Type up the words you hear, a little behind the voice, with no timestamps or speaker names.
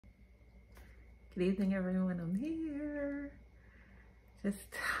Good evening, everyone. I'm here.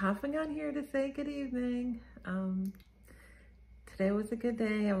 Just hopping on here to say good evening. Today was a good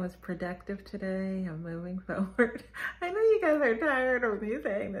day. I was productive today. I'm moving forward. I know you guys are tired of me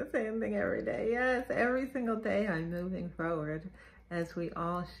saying the same thing every day. Yes, every single day I'm moving forward, as we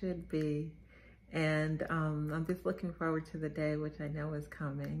all should be. And I'm just looking forward to the day, which I know is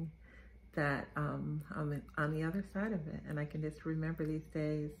coming, that I'm on the other side of it. And I can just remember these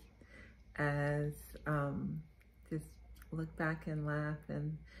days as just look back and laugh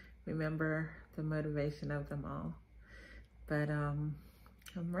and remember the motivation of them all. But I'm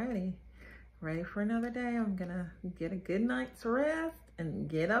ready for another day. I'm gonna get a good night's rest and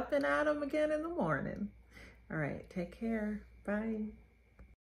get up and at 'em again in the morning. All right, take care. Bye.